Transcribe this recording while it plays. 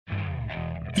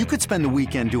You could spend the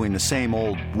weekend doing the same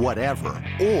old whatever,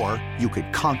 or you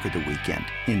could conquer the weekend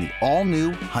in the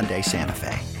all-new Hyundai Santa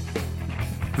Fe.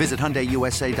 Visit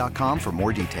HyundaiUSA.com for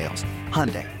more details.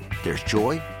 Hyundai, there's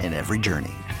joy in every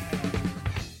journey.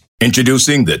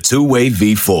 Introducing the two-way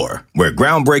V4, where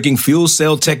groundbreaking fuel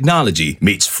cell technology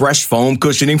meets fresh foam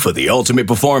cushioning for the ultimate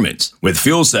performance. With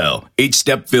Fuel Cell, each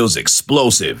step feels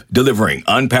explosive, delivering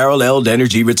unparalleled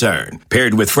energy return.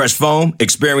 Paired with fresh foam,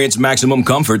 experience maximum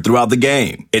comfort throughout the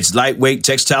game. Its lightweight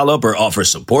textile upper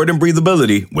offers support and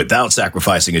breathability without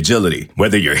sacrificing agility.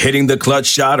 Whether you're hitting the clutch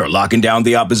shot or locking down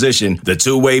the opposition, the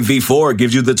two-way V4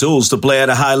 gives you the tools to play at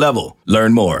a high level.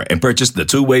 Learn more and purchase the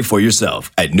two-way for yourself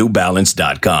at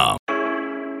newbalance.com.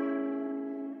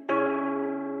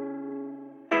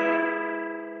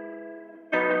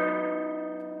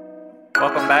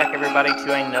 Welcome back, everybody,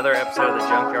 to another episode of the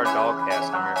Junkyard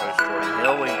Dawgcast. I'm your host, Jordan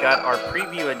Hill. We've got our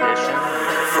preview edition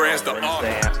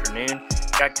Wednesday afternoon.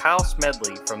 Got Kyle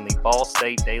Smedley from the Ball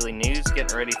State Daily News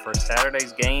getting ready for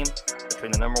Saturday's game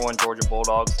between the number 1 Georgia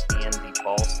Bulldogs and the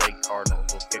Ball State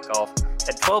Cardinals. Will kick off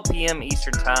at 12 p.m.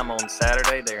 Eastern Time on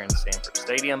Saturday there in Sanford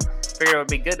Stadium. Figured it would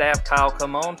be good to have Kyle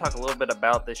come on, talk a little bit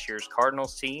about this year's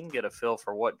Cardinals team, get a feel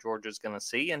for what Georgia's going to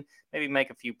see, and maybe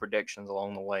make a few predictions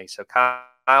along the way. So,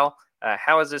 Kyle,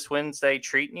 how is this Wednesday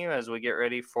treating you as we get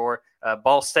ready for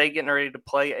Ball State getting ready to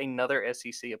play another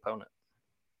SEC opponent?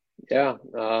 Yeah,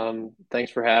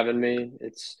 thanks for having me.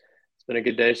 It's been a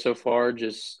good day so far.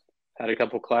 Just had a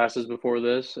couple classes before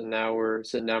this, and now we're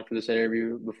sitting down for this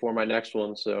interview before my next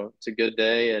one. So it's a good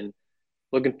day, and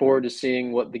looking forward to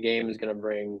seeing what the game is going to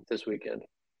bring this weekend.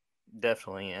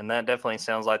 Definitely, and that definitely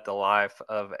sounds like the life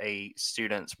of a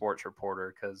student sports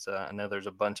reporter, because I know there's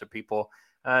a bunch of people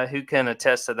who can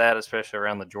attest to that, especially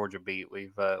around the Georgia beat.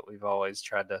 We've always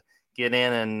tried to get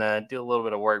in and do a little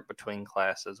bit of work between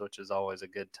classes, which is always a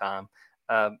good time.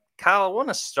 Kyle, I want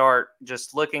to start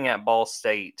just looking at Ball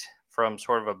State from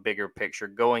sort of a bigger picture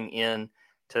going in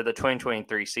to the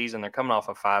 2023 season. They're coming off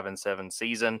a 5-7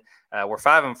 season. We're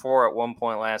 5-4 at one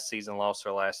point last season, lost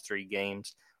their last 3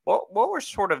 games. What were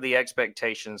sort of the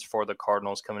expectations for the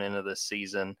Cardinals coming into this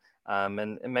season,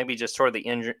 and maybe just sort of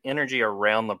the energy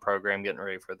around the program getting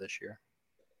ready for this year?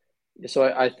 So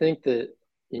I think that,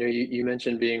 you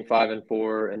mentioned being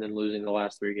 5-4 and then losing the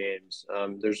last 3 games.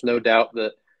 There's no doubt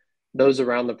that those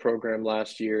around the program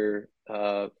last year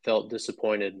felt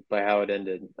disappointed by how it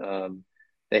ended.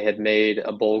 They had made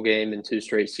a bowl game in 2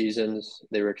 straight seasons.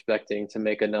 They were expecting to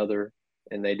make another,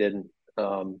 and they didn't.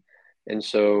 And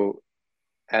so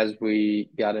as we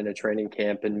got into training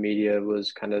camp and media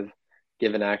was kind of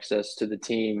given access to the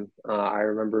team, I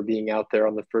remember being out there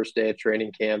on the first day of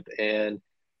training camp, and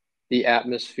the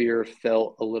atmosphere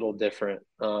felt a little different,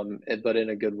 but in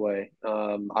a good way.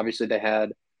 Obviously, they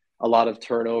had a lot of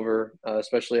turnover,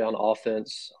 especially on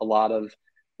offense. A lot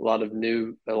of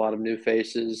new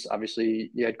faces. Obviously,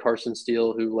 you had Carson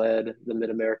Steele, who led the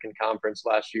Mid-American Conference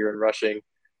last year in rushing.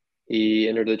 He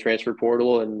entered the transfer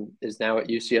portal and is now at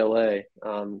UCLA.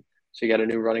 So you got a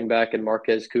new running back in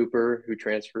Marquez Cooper, who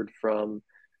transferred from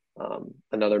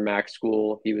another MAC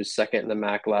school. He was second in the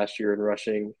MAC last year in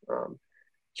rushing.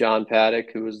 John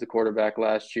Paddock, who was the quarterback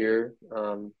last year,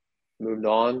 moved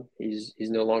on. He's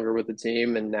no longer with the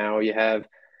team. And now you have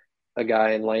a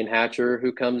guy in Lane Hatcher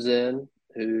who comes in,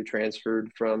 who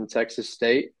transferred from Texas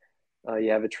State.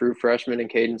 You have a true freshman in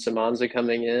Caden Samanza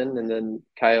coming in, and then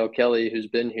Kyle Kelly, who's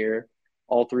been here,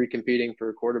 all 3 competing for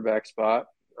a quarterback spot.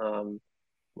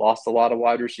 Lost a lot of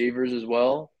wide receivers as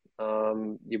well.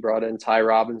 You brought in Ty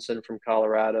Robinson from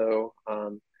Colorado,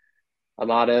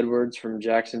 Ahmad Edwards from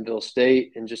Jacksonville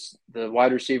State, and just the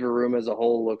wide receiver room as a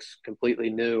whole looks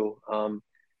completely new.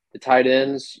 The tight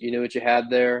ends, you knew what you had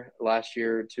there last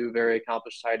year. 2 very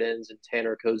accomplished tight ends, and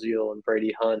Tanner Koziel and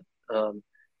Brady Hunt.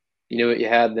 You knew what you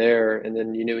had there, and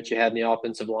then you knew what you had in the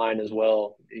offensive line as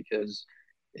well, because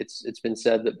it's been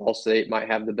said that Ball State might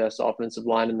have the best offensive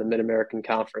line in the Mid-American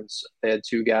Conference. They had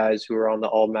 2 guys who were on the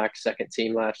All-MAC second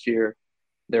team last year.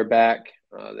 They're back.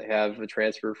 They have a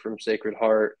transfer from Sacred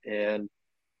Heart, and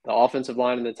the offensive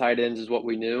line and the tight ends is what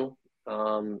we knew.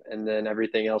 And then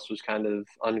everything else was kind of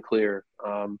unclear.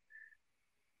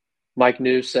 Mike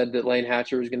News said that Lane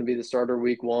Hatcher was going to be the starter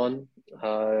week 1.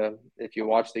 If you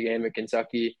watch the game at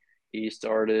Kentucky, he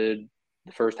started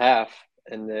the first half,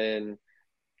 and then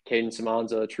Caden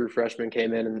Samanza, a true freshman,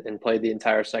 came in and played the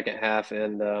entire second half.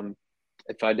 And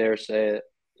if I dare say it,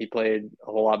 he played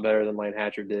a whole lot better than Lane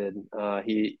Hatcher did.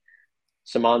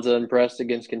 Samanza impressed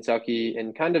against Kentucky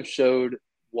and kind of showed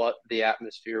what the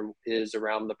atmosphere is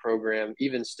around the program.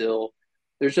 Even still,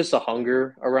 there's just a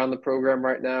hunger around the program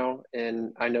right now.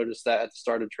 And I noticed that at the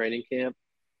start of training camp.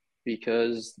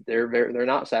 because they're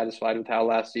not satisfied with how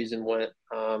last season went.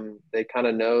 They kind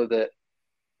of know that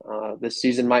this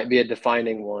season might be a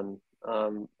defining one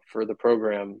for the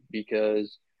program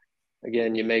because,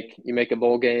 again, you make a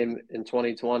bowl game in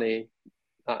 2020.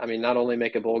 I mean, not only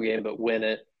make a bowl game, but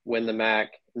win the MAC,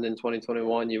 and then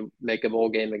 2021 you make a bowl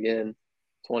game again.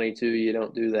 22 you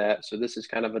don't do that. So this is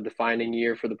kind of a defining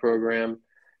year for the program.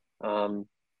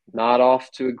 Not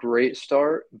off to a great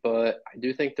start, but I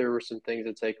do think there were some things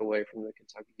to take away from the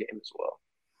Kentucky game as well.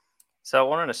 So I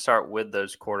wanted to start with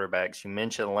those quarterbacks. You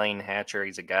mentioned Lane Hatcher.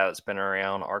 He's a guy that's been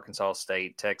around Arkansas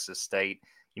State, Texas State.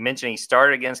 You mentioned he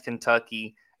started against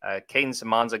Kentucky. Caden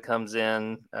Samanza comes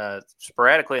in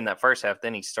sporadically in that first half.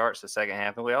 Then he starts the second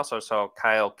half. And we also saw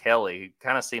Kyle Kelly, who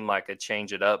kind of seemed like a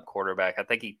change-it-up quarterback. I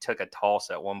think he took a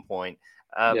toss at one point.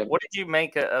 What did you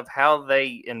make of how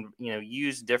they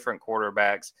use different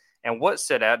quarterbacks, and what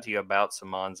stood out to you about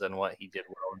Samanza and what he did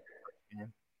well?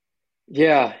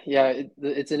 Yeah,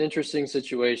 it's an interesting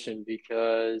situation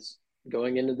because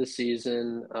going into the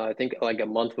season, I think like a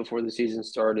month before the season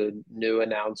started, New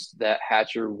announced that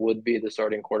Hatcher would be the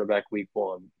starting quarterback week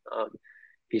 1.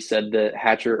 He said that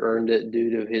Hatcher earned it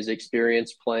due to his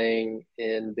experience playing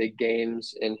in big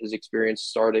games and his experience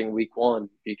starting week 1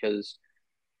 because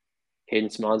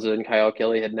Caden Samanza and Kyle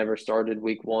Kelly had never started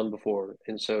week 1 before.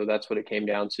 And so that's what it came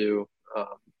down to.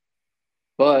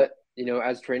 But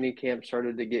as training camp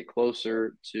started to get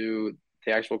closer to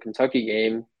the actual Kentucky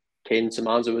game, Caden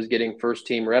Samanza was getting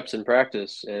first-team reps in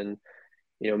practice. And,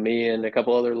 me and a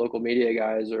couple other local media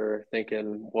guys are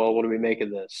thinking, well, what do we make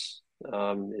of this?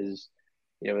 Is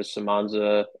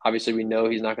Samanza – obviously we know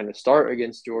he's not going to start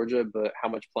against Georgia, but how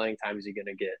much playing time is he going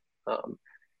to get?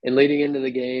 And leading into the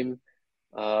game,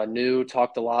 New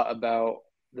talked a lot about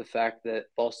the fact that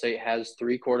Ball State has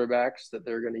 3 quarterbacks, that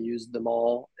they're going to use them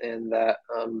all, and that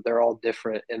they're all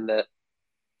different, and that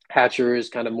Hatcher is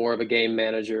kind of more of a game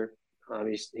manager.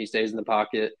 He stays in the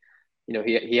pocket.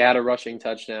 He had a rushing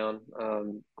touchdown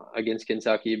against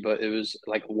Kentucky, but it was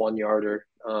like a 1-yarder.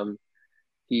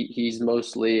 He's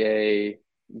mostly a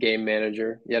game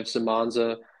manager. You have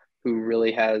Samanza, who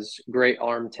really has great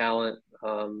arm talent,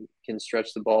 can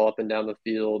stretch the ball up and down the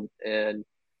field, and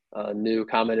New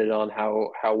commented on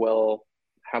how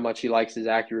much he likes his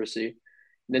accuracy.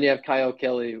 And then you have Kyle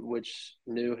Kelly, which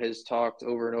New has talked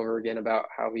over and over again about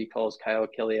how he calls Kyle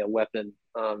Kelly a weapon.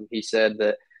 He said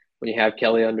that when you have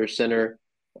Kelly under center,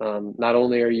 not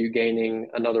only are you gaining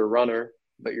another runner,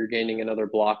 but you're gaining another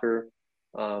blocker.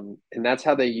 And that's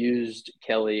how they used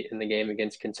Kelly in the game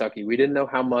against Kentucky. We didn't know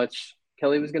how much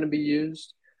Kelly was going to be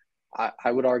used.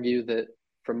 I would argue that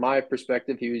from my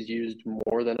perspective, he was used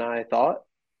more than I thought.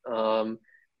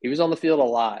 He was on the field a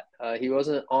lot. He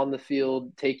wasn't on the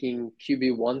field taking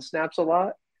QB1 snaps a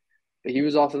lot, but he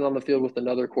was often on the field with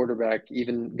another quarterback,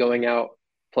 even going out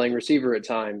playing receiver at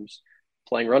times,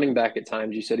 playing running back at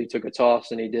times. You said he took a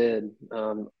toss, and he did.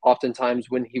 Oftentimes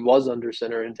when he was under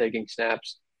center and taking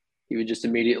snaps, he would just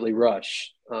immediately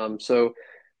rush. So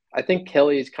I think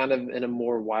Kelly is kind of in a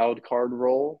more wild card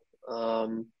role.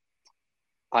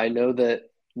 I know that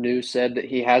New said that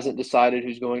he hasn't decided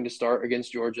who's going to start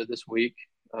against Georgia this week.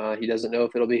 He doesn't know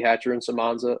if it'll be Hatcher and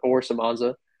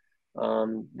Samanza.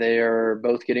 They are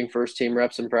both getting first-team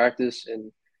reps in practice,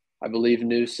 and I believe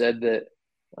New said that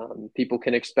people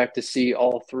can expect to see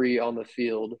all 3 on the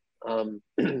field.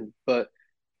 But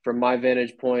from my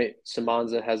vantage point,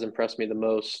 Samanza has impressed me the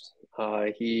most.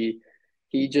 What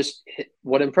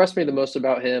impressed me the most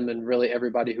about him, and really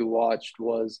everybody who watched,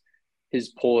 was his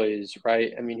poise,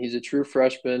 right? I mean, he's a true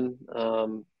freshman.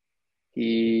 That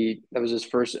was his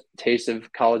first taste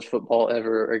of college football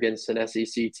ever against an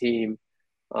SEC team.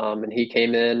 And he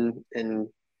came in and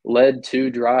led 2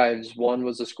 drives. One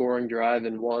was a scoring drive,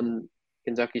 and one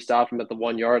Kentucky stopped him at the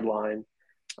 1-yard line.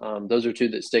 Those are 2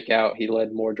 that stick out. He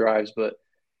led more drives, but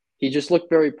he just looked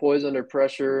very poised under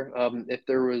pressure. If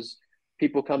there was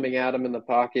people coming at him in the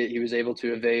pocket, he was able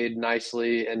to evade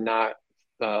nicely and not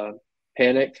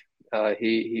panic.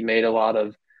 He made a lot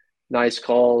of nice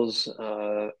calls.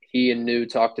 He and New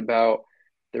talked about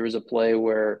there was a play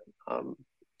where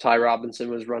Ty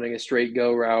Robinson was running a straight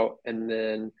go route, and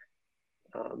then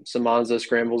Samanza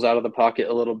scrambles out of the pocket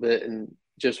a little bit, and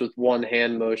just with one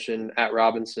hand motion at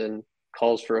Robinson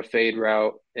calls for a fade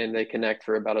route, and they connect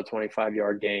for about a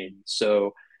 25-yard gain.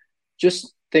 So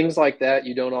just things like that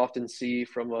you don't often see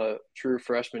from a true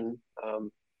freshman,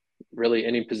 really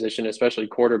any position, especially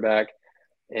quarterback.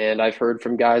 And I've heard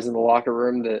from guys in the locker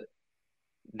room that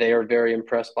they are very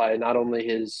impressed by not only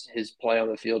his play on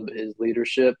the field, but his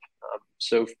leadership.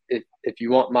 So if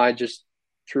you want my just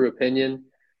true opinion,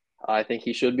 I think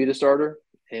he should be the starter.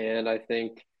 And I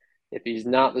think If he's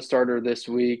not the starter this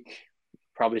week,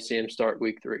 probably see him start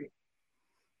week 3.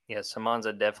 Yeah,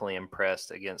 Samanza definitely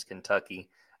impressed against Kentucky.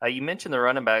 You mentioned the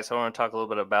running backs. I want to talk a little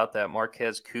bit about that.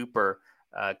 Marquez Cooper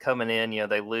coming in,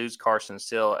 they lose Carson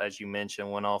Steele, as you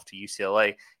mentioned, went off to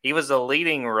UCLA. He was the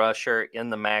leading rusher in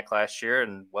the MAC last year,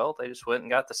 and, well, they just went and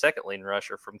got the second leading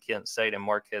rusher from Kent State and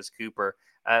Marquez Cooper.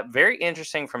 Very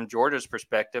interesting from Georgia's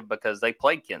perspective because they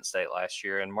played Kent State last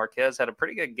year, and Marquez had a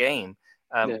pretty good game.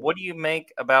 What do you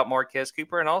make about Marquez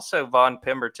Cooper and also Von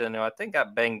Pemberton, who I think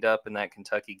got banged up in that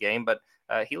Kentucky game, but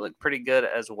he looked pretty good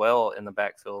as well in the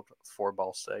backfield for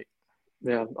Ball State?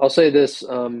 Yeah, I'll say this.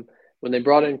 When they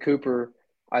brought in Cooper,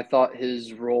 I thought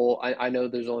his role – I know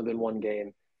there's only been one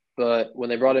game, but when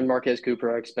they brought in Marquez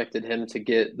Cooper, I expected him to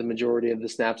get the majority of the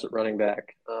snaps at running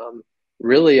back.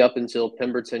 Really up until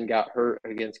Pemberton got hurt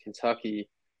against Kentucky,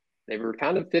 they were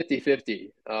kind of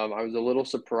 50-50. I was a little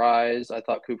surprised. I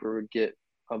thought Cooper would get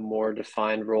a more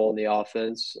defined role in the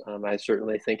offense. I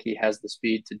certainly think he has the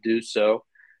speed to do so.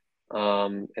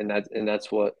 And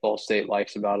that's what Ball State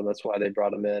likes about him. That's why they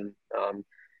brought him in.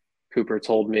 Cooper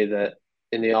told me that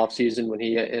in the offseason when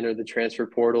he entered the transfer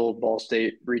portal, Ball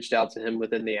State reached out to him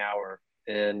within the hour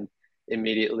and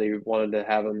immediately wanted to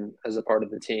have him as a part of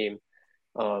the team.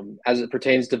 As it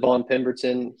pertains to Von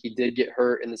Pemberton, he did get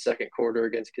hurt in the second quarter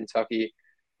against Kentucky.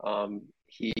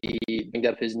 He banged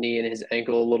up his knee and his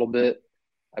ankle a little bit.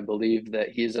 I believe that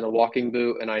he is in a walking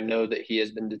boot, and I know that he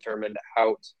has been determined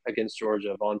out against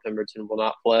Georgia. Von Pemberton will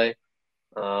not play.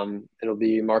 It'll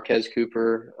be Marquez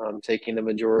Cooper taking the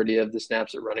majority of the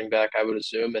snaps at running back, I would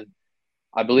assume. And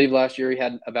I believe last year he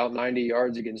had about 90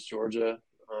 yards against Georgia.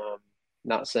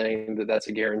 Not saying that that's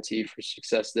a guarantee for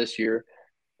success this year,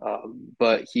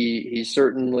 but he's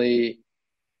certainly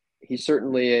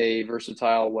a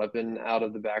versatile weapon out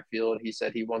of the backfield. He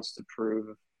said he wants to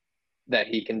prove that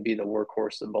he can be the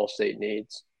workhorse that Ball State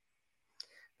needs.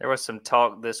 There was some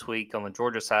talk this week on the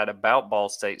Georgia side about Ball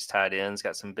State's tight ends,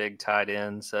 got some big tight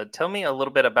ends. Tell me a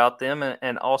little bit about them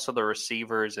and also the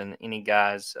receivers and any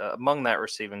guys among that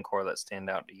receiving core that stand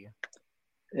out to you.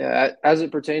 Yeah, as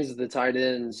it pertains to the tight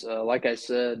ends, like I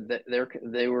said,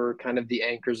 they were kind of the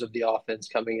anchors of the offense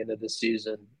coming into this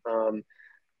season.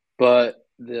 But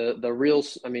the real,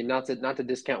 I mean, not to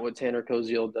discount what Tanner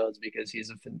Koziel does because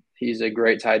he's a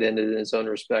great tight end in his own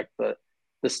respect, but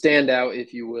the standout,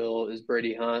 if you will, is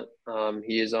Brady Hunt.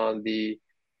 He is on the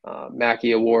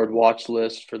Mackey Award watch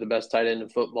list for the best tight end in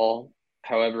football.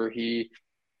 However, he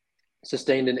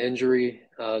sustained an injury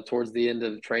towards the end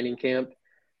of training camp,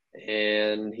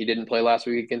 and he didn't play last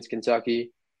week against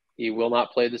Kentucky. He will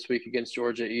not play this week against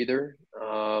Georgia either.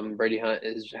 Brady Hunt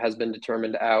has been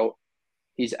determined out.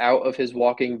 He's out of his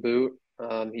walking boot.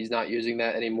 He's not using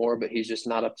that anymore, but he's just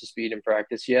not up to speed in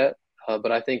practice yet.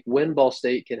 But I think when Ball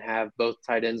State can have both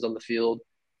tight ends on the field,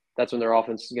 that's when their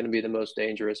offense is going to be the most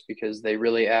dangerous because they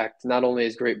really act not only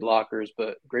as great blockers,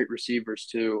 but great receivers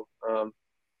too.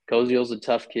 Koziel's a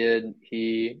tough kid.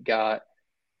 He got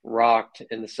rocked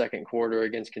in the second quarter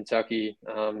against Kentucky.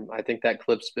 I think that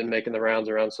clip's been making the rounds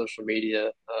around social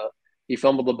media. He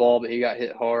fumbled the ball, but he got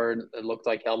hit hard. It looked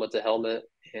like helmet to helmet,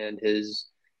 and his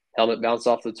helmet bounced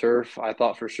off the turf. I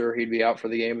thought for sure he'd be out for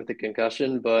the game with a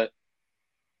concussion, but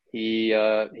he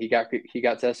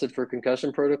got tested for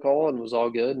concussion protocol and was all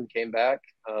good and came back,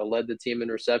 led the team in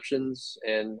receptions,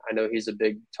 and I know he's a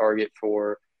big target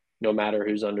for no matter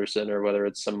who's under center, whether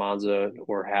it's Samanza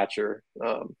or Hatcher.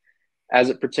 As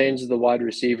it pertains to the wide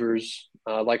receivers,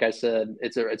 like I said,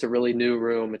 it's a really new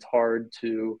room. It's hard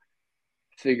to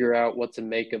figure out what to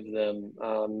make of them.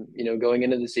 Going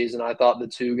into the season, I thought the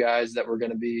two guys that were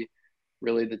going to be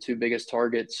really the two biggest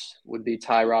targets would be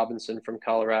Ty Robinson from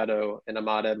Colorado and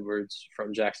Ahmad Edwards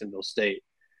from Jacksonville State.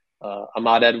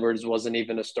 Ahmad Edwards wasn't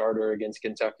even a starter against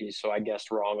Kentucky, so I guessed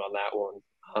wrong on that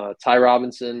one. Ty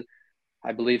Robinson,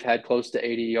 I believe, had close to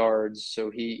 80 yards,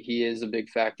 so he is a big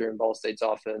factor in Ball State's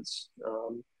offense.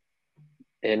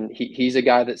 And he's a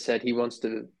guy that said he wants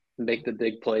to make the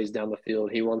big plays down the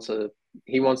field. He wants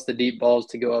the deep balls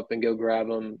to go up and go grab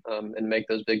them and make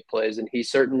those big plays. And he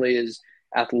certainly is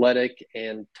athletic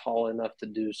and tall enough to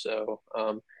do so.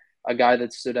 A guy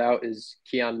that stood out is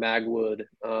Keon Magwood.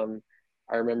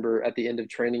 I remember at the end of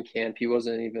training camp, he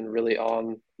wasn't even really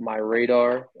on my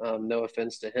radar. No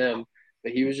offense to him,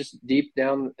 but he was just deep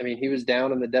down. I mean, he was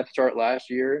down in the depth chart last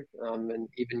year and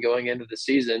even going into the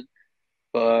season,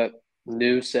 but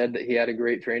New said that he had a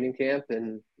great training camp,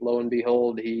 and lo and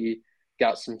behold, he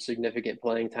got some significant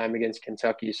playing time against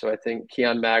Kentucky. So I think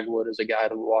Keon Magwood is a guy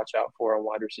to watch out for on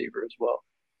wide receiver as well.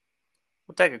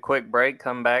 We'll take a quick break,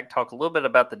 come back, talk a little bit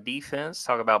about the defense,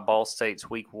 talk about Ball State's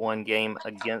Week 1 game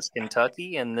against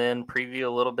Kentucky, and then preview a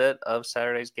little bit of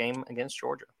Saturday's game against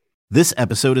Georgia. This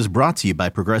episode is brought to you by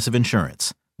Progressive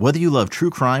Insurance. Whether you love true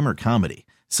crime or comedy,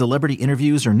 celebrity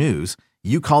interviews or news,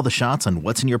 you call the shots on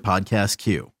what's in your podcast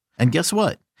queue. And guess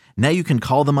what? Now you can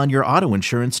call them on your auto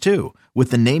insurance too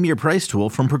with the Name Your Price tool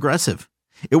from Progressive.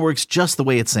 It works just the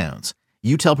way it sounds.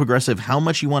 You tell Progressive how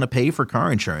much you want to pay for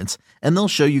car insurance, and they'll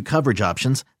show you coverage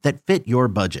options that fit your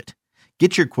budget.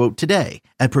 Get your quote today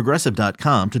at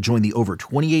Progressive.com to join the over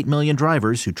 28 million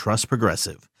drivers who trust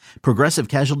Progressive. Progressive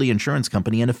Casualty Insurance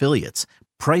Company and Affiliates.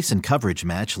 Price and coverage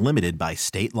match limited by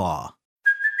state law.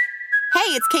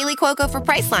 Hey, it's Kaylee Cuoco for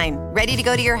Priceline. Ready to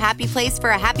go to your happy place for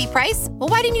a happy price? Well,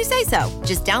 why didn't you say so?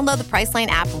 Just download the Priceline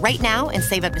app right now and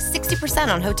save up to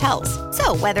 60% on hotels.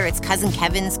 So whether it's Cousin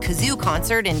Kevin's Kazoo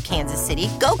Concert in Kansas City,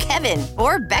 go Kevin,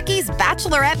 or Becky's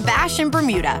Bachelorette Bash in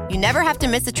Bermuda, you never have to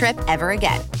miss a trip ever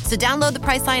again. So download the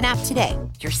Priceline app today.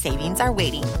 Your savings are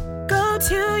waiting. Go to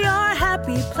your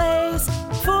happy place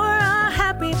for a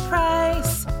happy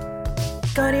price.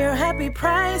 Go to your happy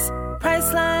price,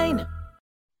 Priceline.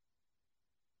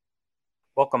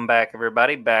 Welcome back,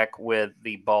 everybody. Back with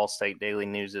the Ball State Daily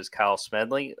News' Kyle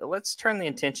Smedley. Let's turn the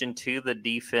attention to the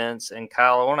defense. And,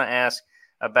 Kyle, I want to ask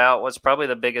about what's probably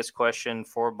the biggest question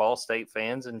for Ball State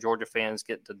fans and Georgia fans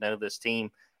get to know this team.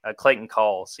 Clayton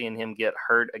Call, seeing him get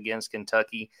hurt against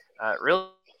Kentucky.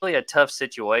 Really a tough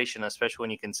situation, especially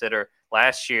when you consider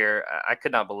last year. I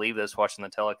could not believe this watching the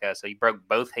telecast. He broke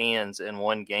both hands in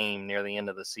one game near the end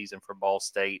of the season for Ball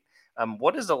State.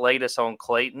 What is the latest on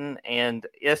Clayton? And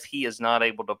if he is not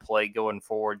able to play going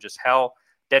forward, just how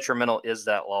detrimental is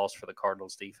that loss for the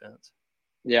Cardinals defense?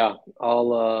 Yeah,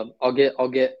 I'll get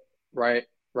right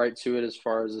to it as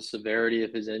far as the severity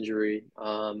of his injury.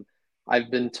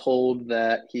 I've been told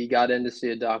that he got in to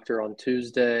see a doctor on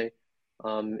Tuesday,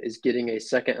 is getting a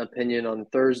second opinion on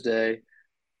Thursday,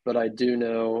 but I do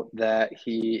know that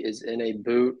he is in a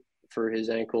boot for his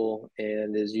ankle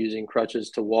and is using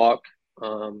crutches to walk.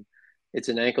 It's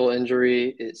an ankle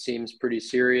injury. It seems pretty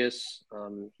serious.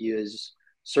 He is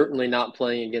certainly not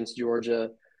playing against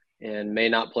Georgia and may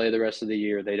not play the rest of the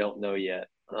year. They don't know yet.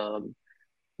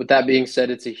 With that being said,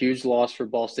 it's a huge loss for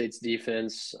Ball State's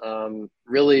defense,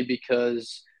 really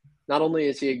because not only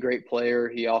is he a great player,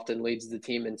 he often leads the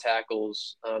team in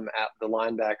tackles at the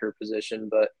linebacker position,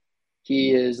 but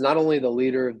he is not only the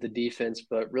leader of the defense,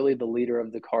 but really the leader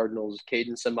of the Cardinals.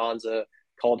 Caden Samanza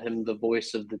called him the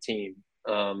voice of the team.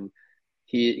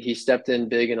 He stepped in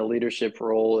big in a leadership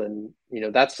role, and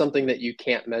that's something that you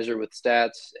can't measure with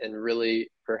stats. And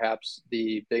really, perhaps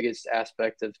the biggest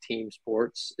aspect of team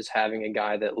sports is having a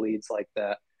guy that leads like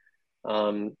that.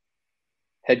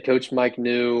 Head coach Mike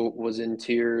New was in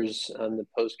tears on the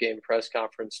post-game press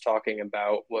conference talking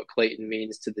about what Clayton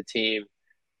means to the team.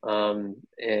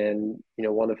 And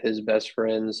one of his best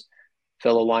friends,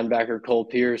 fellow linebacker Cole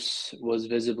Pierce, was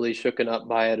visibly shooken up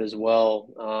by it as well.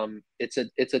 It's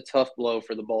a tough blow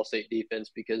for the Ball State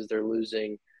defense because they're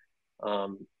losing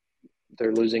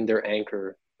their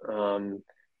anchor.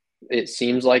 It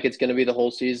seems like it's going to be the whole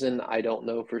season. I don't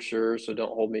know for sure, so don't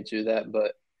hold me to that.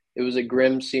 But it was a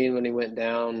grim scene when he went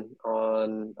down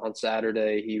on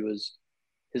Saturday.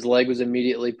 His leg was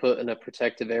immediately put in a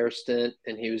protective air stent,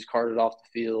 and he was carted off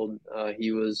the field.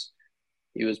 He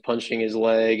was punching his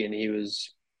leg, and he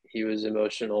was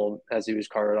emotional as he was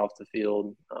carted off the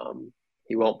field.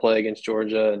 He won't play against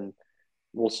Georgia, and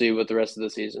we'll see what the rest of the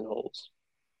season holds.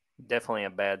 Definitely a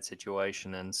bad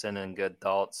situation, and sending good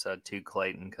thoughts to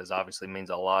Clayton, because obviously means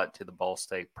a lot to the Ball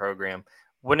State program.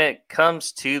 When it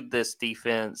comes to this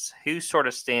defense, who sort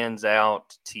of stands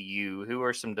out to you? Who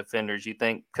are some defenders you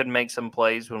think could make some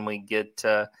plays when we get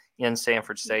in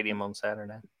Sanford Stadium on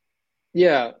Saturday?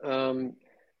 Yeah,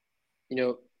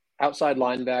 outside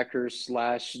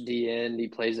linebacker / D end. He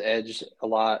plays edge a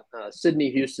lot.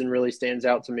 Sidney Houston really stands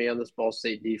out to me on this Ball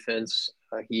State defense.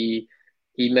 He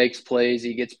makes plays.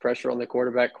 He gets pressure on the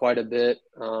quarterback quite a bit.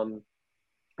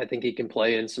 I think he can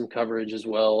play in some coverage as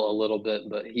well a little bit,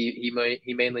 but he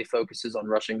mainly focuses on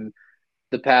rushing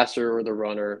the passer or the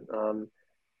runner.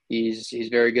 He's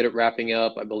very good at wrapping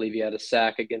up. I believe he had a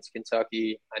sack against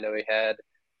Kentucky. I know he had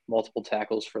multiple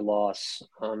tackles for loss.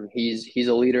 He's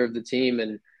a leader of the team,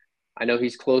 and I know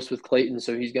he's close with Clayton,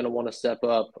 so he's going to want to step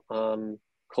up.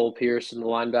 Cole Pierce in the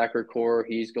linebacker core,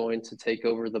 he's going to take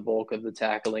over the bulk of the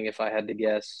tackling, if I had to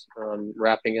guess,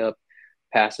 wrapping up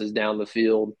passes down the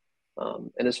field.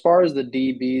 And as far as the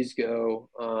DBs go,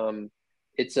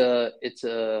 it's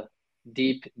a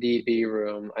deep DB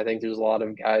room. I think there's a lot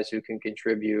of guys who can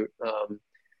contribute.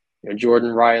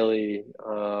 Jordan Riley,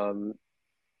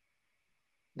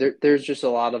 there's just a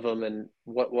lot of them. And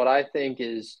what I think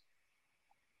is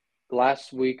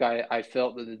last week I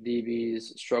felt that the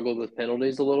DBs struggled with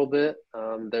penalties a little bit.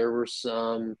 There were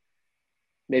some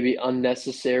maybe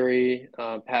unnecessary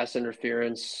pass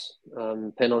interference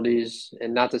penalties,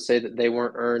 and not to say that they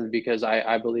weren't earned, because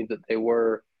I believe that they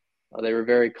were. They were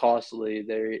very costly.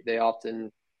 They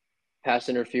often pass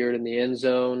interfered in the end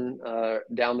zone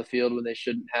down the field when they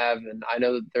shouldn't have, and I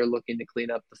know that they're looking to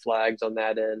clean up the flags on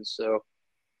that end. So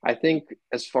I think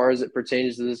as far as it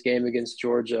pertains to this game against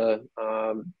Georgia,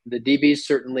 the DBs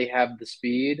certainly have the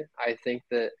speed. I think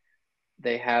that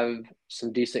they have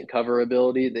some decent cover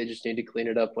ability. They just need to clean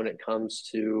it up when it comes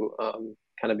to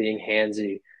kind of being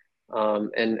handsy.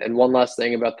 And one last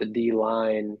thing about the D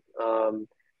line,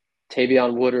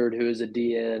 Tavion Woodard, who is a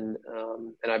DN,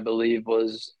 and I believe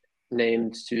was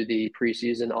named to the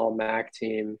preseason All-MAC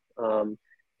team.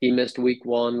 He missed week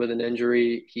 1 with an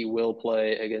injury. He will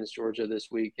play against Georgia this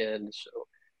weekend, so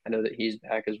I know that he's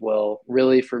back as well.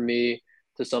 Really, for me,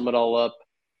 to sum it all up,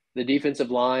 the defensive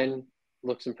line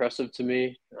looks impressive to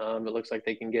me. It looks like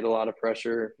they can get a lot of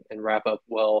pressure and wrap up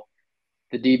well.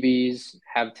 The DBs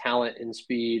have talent and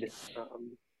speed.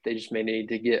 They just may need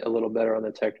to get a little better on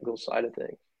the technical side of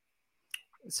things.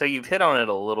 So you've hit on it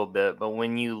a little bit, but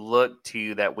when you look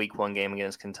to that week 1 game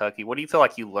against Kentucky, what do you feel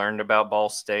like you learned about Ball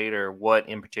State, or what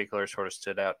in particular sort of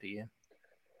stood out to you?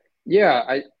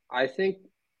 Yeah, I think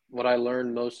what I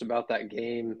learned most about that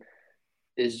game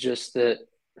is just that,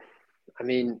 I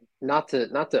mean, not to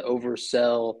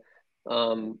oversell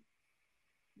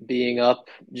being up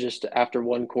just after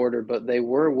one quarter, but they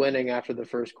were winning after the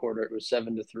first quarter. It was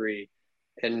 7-3.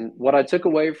 And what I took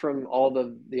away from all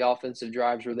the offensive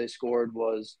drives where they scored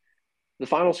was the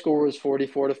final score was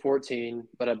 44-14,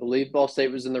 but I believe Ball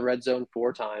State was in the red zone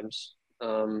 4 times.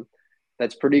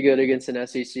 That's pretty good against an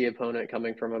SEC opponent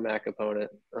coming from a MAC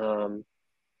opponent.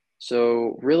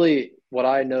 So really what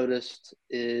I noticed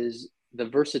is the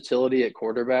versatility at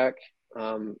quarterback,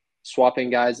 swapping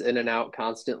guys in and out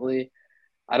constantly.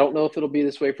 I don't know if it'll be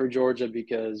this way for Georgia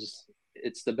because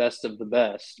it's the best of the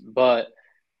best, but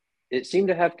it seemed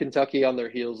to have Kentucky on their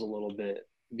heels a little bit,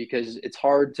 because it's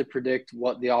hard to predict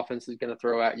what the offense is going to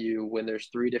throw at you when there's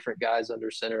 3 different guys under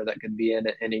center that could be in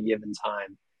at any given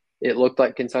time. It looked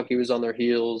like Kentucky was on their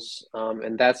heels,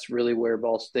 and that's really where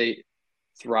Ball State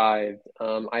thrived.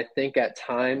 I think at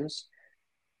times,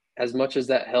 as much as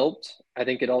that helped, I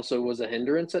think it also was a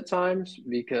hindrance at times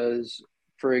because,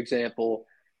 for example,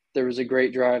 there was a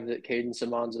great drive that Caden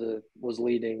Simonza was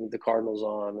leading the Cardinals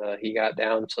on. He got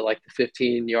down to like the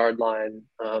 15-yard line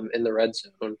in the red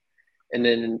zone. And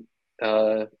then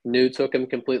New took him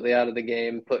completely out of the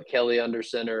game, put Kelly under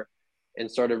center,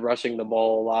 and started rushing the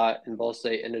ball a lot. And Ball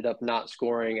State ended up not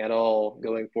scoring at all,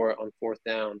 going for it on 4th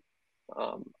down.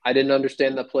 I didn't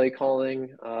understand the play calling.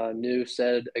 New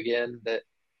said again that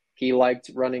he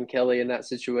liked running Kelly in that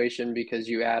situation because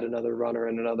you add another runner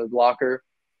and another blocker.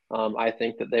 I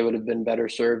think that they would have been better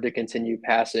served to continue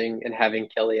passing and having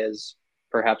Kelly as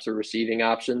perhaps a receiving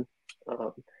option.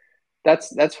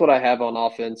 That's what I have on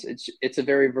offense. It's a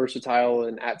very versatile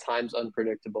and at times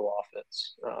unpredictable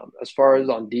offense. As far as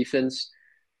on defense,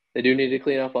 they do need to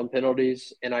clean up on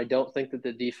penalties, and I don't think that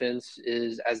the defense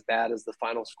is as bad as the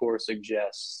final score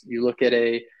suggests. You look at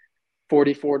a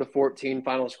 44-14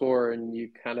 final score, and you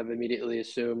kind of immediately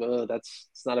assume,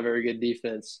 it's not a very good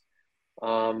defense.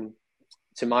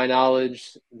 To my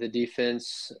knowledge, the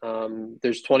defense,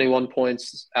 there's 21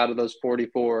 points out of those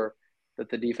 44 that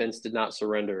the defense did not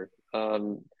surrender.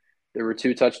 There were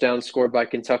 2 touchdowns scored by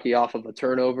Kentucky off of a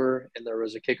turnover, and there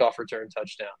was a kickoff return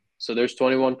touchdown. So there's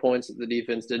 21 points that the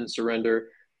defense didn't surrender.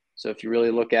 So if you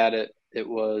really look at it, it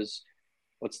was,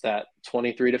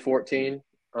 23-14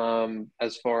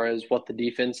 as far as what the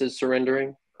defense is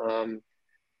surrendering.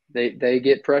 They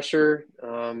get pressure.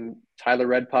 Tyler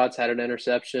Redpot's had an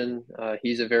interception.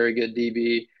 He's a very good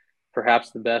DB, perhaps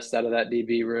the best out of that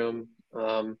DB room.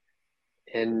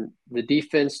 And the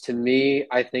defense, to me,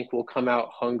 I think will come out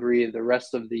hungry the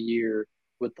rest of the year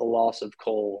with the loss of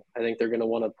Cole. I think they're going to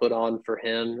want to put on for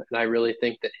him, and I really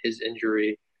think that his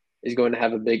injury is going to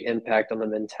have a big impact on the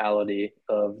mentality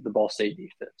of the Ball State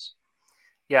defense.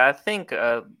 Yeah, I think,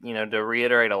 to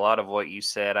reiterate a lot of what you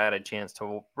said, I had a chance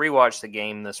to rewatch the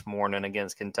game this morning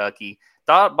against Kentucky.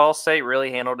 Thought Ball State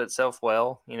really handled itself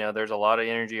well. There's a lot of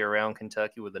energy around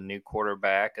Kentucky with a new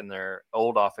quarterback and their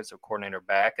old offensive coordinator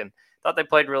back, and thought they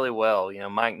played really well.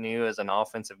 Mike New is an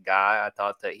offensive guy. I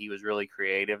thought that he was really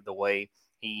creative the way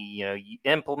he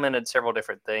implemented several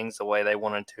different things, the way they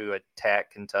wanted to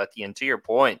attack Kentucky. And to your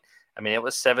point, I mean, it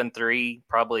was 7-3,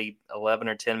 probably 11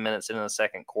 or 10 minutes into the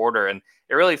second quarter. And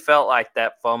it really felt like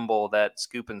that fumble, that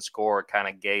scoop and score kind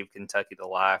of gave Kentucky the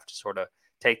life to sort of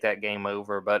take that game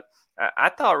over. But I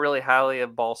thought really highly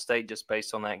of Ball State just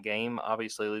based on that game.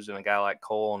 Obviously, losing a guy like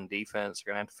Cole on defense,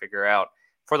 they're going to have to figure out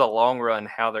for the long run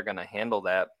how they're going to handle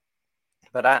that.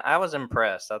 But I was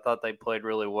impressed. I thought they played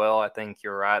really well. I think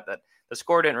you're right that the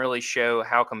score didn't really show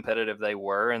how competitive they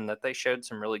were and that they showed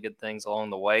some really good things along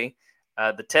the way.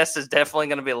 The test is definitely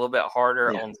going to be a little bit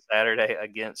harder on Saturday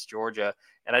against Georgia.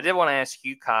 And I did want to ask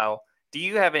you, Kyle, do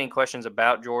you have any questions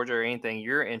about Georgia or anything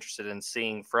you're interested in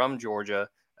seeing from Georgia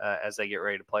as they get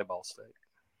ready to play Ball State?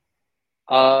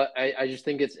 I just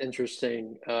think it's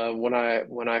interesting. When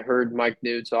I heard Mike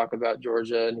New talk about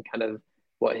Georgia and kind of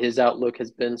what his outlook has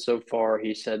been so far,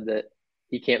 he said that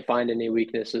he can't find any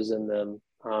weaknesses in them.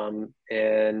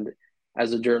 And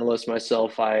as a journalist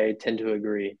myself, I tend to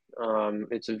agree.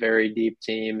 It's a very deep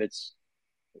team.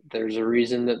 There's a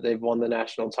reason that they've won the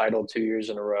national title 2 years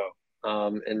in a row.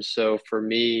 And so for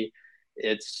me,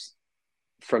 it's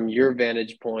from your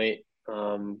vantage point.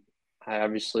 I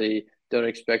obviously don't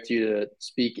expect you to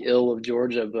speak ill of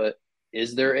Georgia, but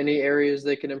is there any areas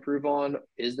they can improve on?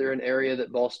 Is there an area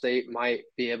that Ball State might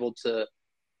be able to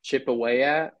chip away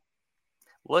at?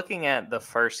 Looking at the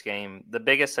first game, the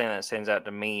biggest thing that stands out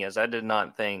to me is I did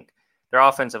not think their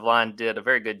offensive line did a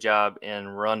very good job in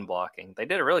run blocking. They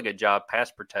did a really good job pass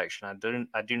protection.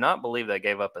 I do not believe they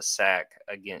gave up a sack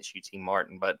against UT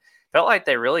Martin, but felt like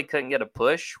they really couldn't get a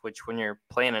push, which when you're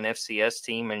playing an FCS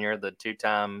team and you're the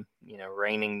two-time,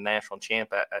 reigning national champ,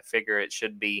 I figure it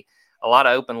should be a lot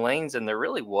of open lanes, and there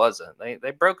really wasn't.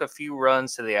 They broke a few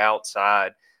runs to the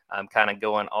outside, kind of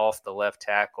going off the left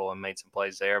tackle and made some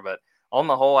plays there. But on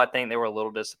the whole, I think they were a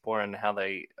little disappointed in how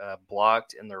they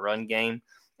blocked in the run game.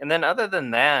 And then other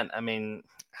than that, I mean,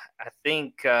 I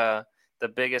think the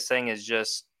biggest thing is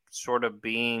just sort of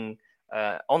being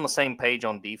on the same page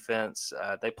on defense.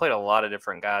 They played a lot of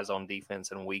different guys on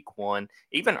defense in week one,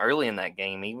 even early in that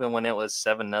game, even when it was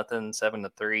 7-0,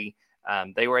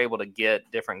 7-3. They were able to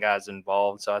get different guys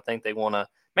involved. So I think they want to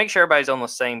make sure everybody's on the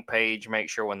same page, make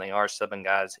sure when they are subbing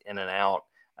guys in and out,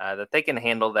 that they can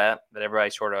handle that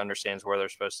everybody sort of understands where they're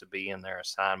supposed to be in their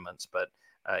assignments. But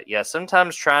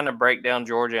sometimes trying to break down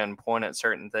Georgia and point at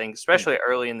certain things, especially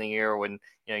early in the year when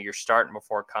you're starting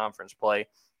before conference play,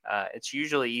 it's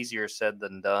usually easier said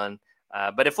than done.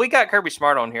 But if we got Kirby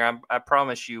Smart on here, I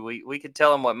promise you we could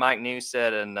tell him what Mike New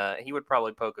said, and he would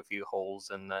probably poke a few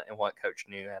holes in what Coach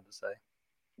New had to say.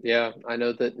 Yeah, I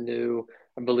know that New,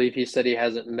 I believe he said he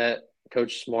hasn't met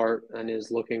Coach Smart and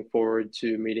is looking forward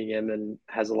to meeting him and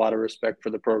has a lot of respect for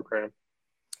the program.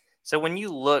 So when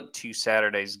you look to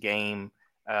Saturday's game,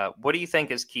 what do you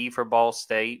think is key for Ball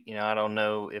State? I don't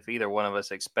know if either one of us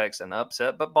expects an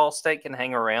upset, but Ball State can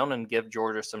hang around and give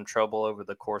Georgia some trouble over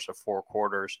the course of 4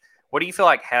 quarters. What do you feel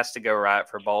like has to go right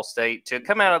for Ball State to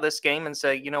come out of this game and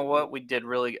say, you know what, we did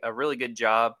a really good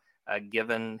job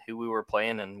given who we were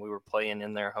playing, and we were playing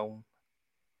in their home?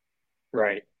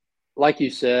 Right. Like you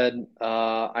said,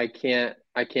 I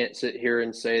can't sit here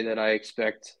and say that I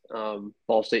expect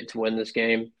Ball State to win this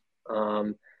game.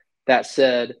 That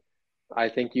said, I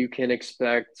think you can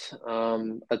expect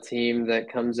a team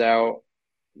that comes out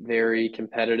very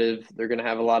competitive. They're going to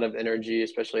have a lot of energy,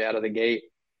 especially out of the gate,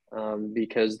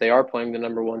 because they are playing the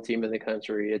number 1 team in the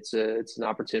country. It's an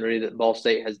opportunity that Ball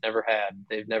State has never had.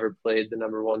 They've never played the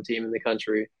number 1 team in the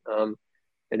country.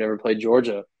 They never played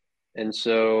Georgia. And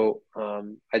so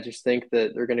I just think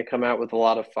that they're going to come out with a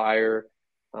lot of fire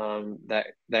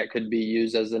that could be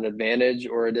used as an advantage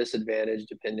or a disadvantage,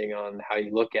 depending on how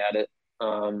you look at it.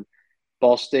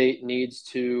 Ball State needs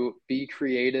to be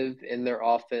creative in their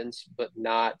offense, but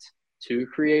not too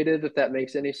creative, if that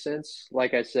makes any sense.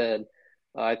 Like I said,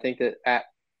 I think that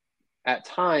at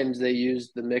times they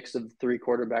used the mix of 3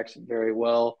 quarterbacks very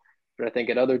well, but I think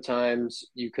at other times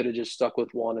you could have just stuck with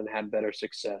one and had better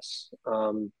success.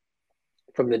 From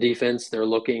the defense, they're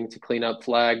looking to clean up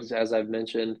flags, as I've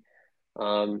mentioned.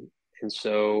 And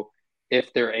so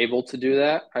if they're able to do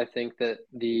that, I think that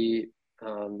the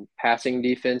passing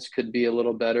defense could be a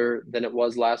little better than it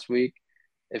was last week.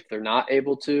 If they're not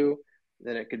able to,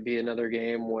 then it could be another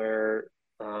game where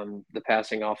the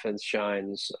passing offense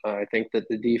shines. I think that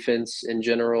the defense in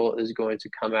general is going to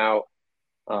come out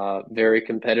very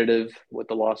competitive with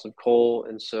the loss of Cole.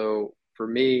 And so for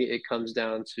me, it comes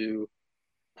down to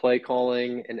play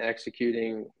calling and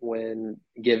executing when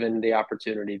given the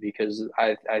opportunity, because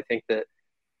I think that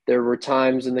there were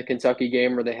times in the Kentucky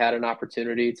game where they had an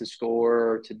opportunity to score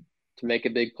or to make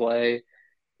a big play,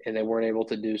 and they weren't able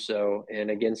to do so. And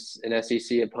against an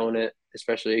SEC opponent,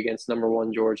 especially against number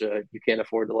 1 Georgia. You can't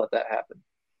afford to let that happen.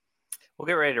 We'll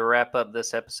get ready to wrap up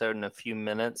this episode in a few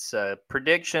minutes.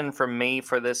 Prediction from me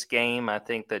for this game, I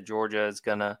think that Georgia is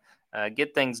going to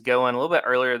get things going a little bit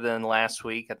earlier than last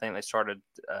week. I think they started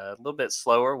a little bit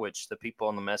slower, which the people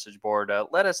on the message board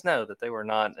let us know that they were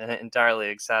not entirely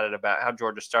excited about how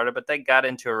Georgia started, but they got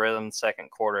into a rhythm in the second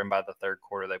quarter, and by the third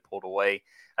quarter, they pulled away.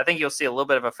 I think you'll see a little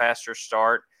bit of a faster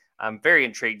start. I'm very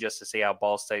intrigued just to see how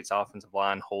Ball State's offensive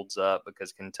line holds up,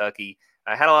 because Kentucky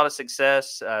had a lot of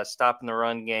success stopping the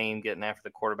run game, getting after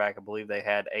the quarterback. I believe they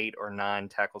had 8 or 9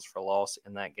 tackles for loss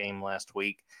in that game last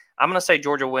week. I'm going to say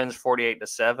Georgia wins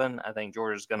 48-7. I think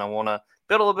Georgia's going to want to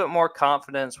build a little bit more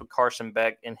confidence with Carson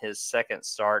Beck in his second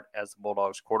start as the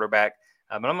Bulldogs quarterback.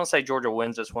 But I'm going to say Georgia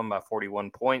wins this one by 41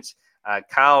 points.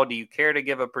 Kyle, do you care to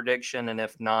give a prediction? And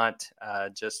if not,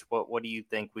 just what do you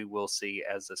think we will see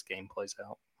as this game plays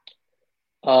out?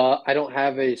 I don't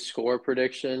have a score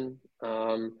prediction,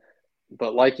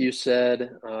 but like you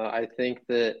said, I think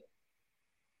that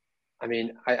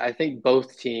I think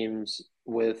both teams,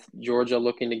 with Georgia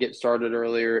looking to get started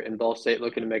earlier and Ball State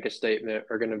looking to make a statement,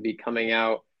 are going to be coming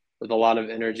out with a lot of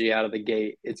energy out of the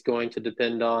gate. It's going to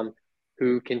depend on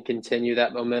who can continue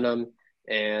that momentum,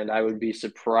 and I would be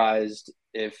surprised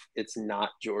if it's not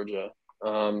Georgia.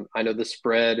 I know the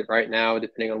spread right now,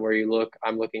 depending on where you look,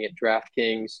 I'm looking at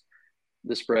DraftKings.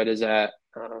 The spread is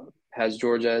has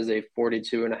Georgia as a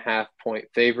 42.5 point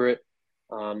favorite.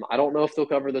 I don't know if they'll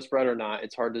cover the spread or not.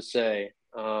 It's hard to say.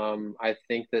 I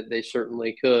think that they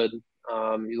certainly could.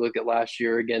 You look at last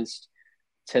year against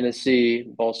Tennessee,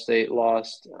 Ball State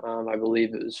lost, I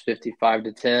believe it was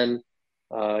 55-10.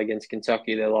 Against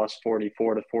Kentucky, they lost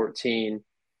 44-14.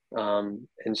 And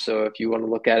so if you want to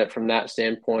look at it from that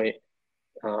standpoint,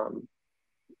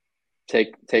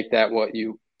 take that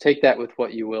with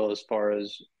what you will as far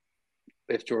as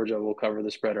if Georgia will cover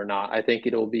the spread or not. I think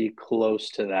it'll be close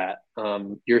to that.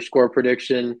 Your score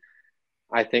prediction,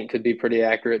 I think, could be pretty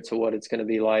accurate to what it's going to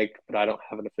be like, but I don't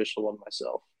have an official one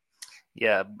myself.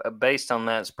 Yeah, based on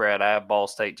that spread, I have Ball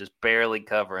State just barely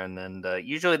covering, and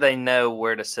usually they know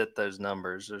where to sit those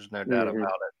numbers. There's no doubt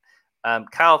about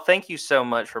it. Kyle, thank you so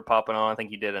much for popping on. I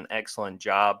think you did an excellent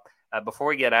job. Before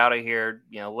we get out of here,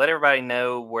 let everybody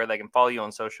know where they can follow you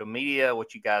on social media,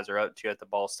 what you guys are up to at the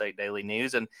Ball State Daily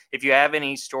News. And if you have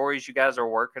any stories you guys are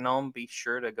working on, be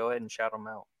sure to go ahead and shout them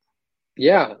out.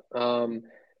 Yeah.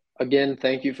 Again,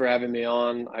 thank you for having me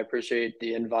on. I appreciate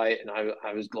the invite, and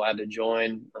I was glad to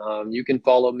join. You can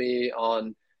follow me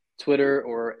on Twitter,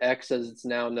 or X as it's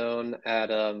now known, at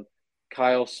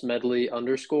Kyle Smedley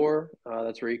 _.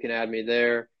 That's where you can add me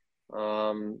there.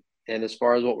 And as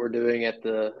far as what we're doing at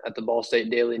the Ball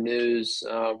State Daily News,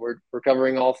 we're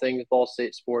covering all things Ball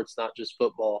State sports, not just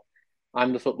football.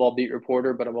 I'm the football beat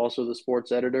reporter, but I'm also the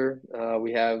sports editor.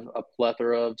 We have a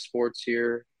plethora of sports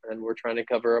here, and we're trying to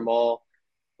cover them all.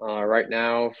 Right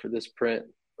now for this print,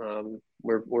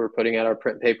 we're putting out our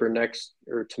print paper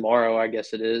tomorrow, I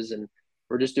guess it is, and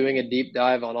we're just doing a deep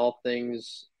dive on all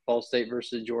things Ball State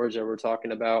versus Georgia. We're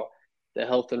talking about the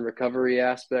health and recovery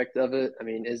aspect of it. I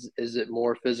mean, is it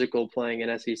more physical playing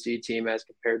an SEC team as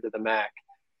compared to the MAC?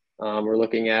 We're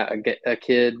looking at a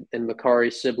kid in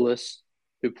Makari Siblis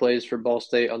who plays for Ball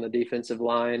State on the defensive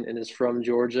line and is from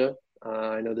Georgia.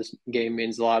 I know this game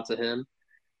means a lot to him.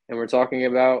 And we're talking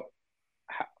about,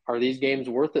 are these games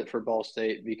worth it for Ball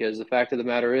State? Because the fact of the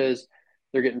matter is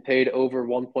they're getting paid over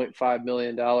 $1.5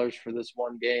 million for this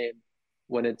one game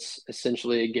when it's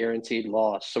essentially a guaranteed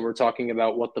loss. So we're talking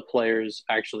about what the players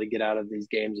actually get out of these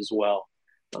games as well.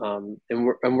 And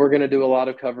we're going to do a lot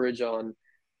of coverage on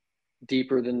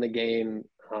deeper than the game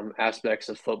aspects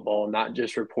of football, not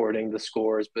just reporting the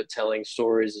scores, but telling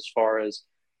stories as far as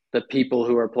the people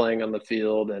who are playing on the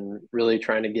field, and really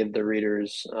trying to give the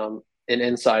readers an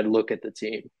inside look at the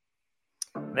team.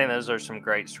 I think those are some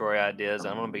great story ideas.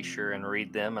 I'm going to be sure and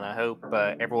read them, and I hope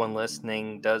everyone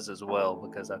listening does as well,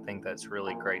 because I think that's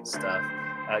really great stuff.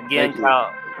 Again,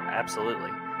 Kyle,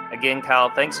 absolutely. Again, Kyle,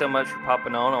 thanks so much for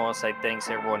popping on. I want to say thanks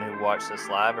to everyone who watched this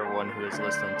live, everyone who is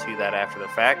listening to that after the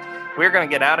fact. We're going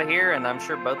to get out of here, and I'm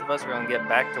sure both of us are going to get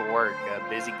back to work.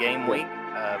 Busy game week,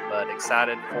 but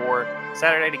excited for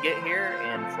Saturday to get here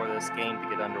and for this game to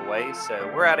get underway.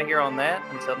 So we're out of here on that.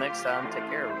 Until next time, take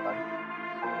care, everybody.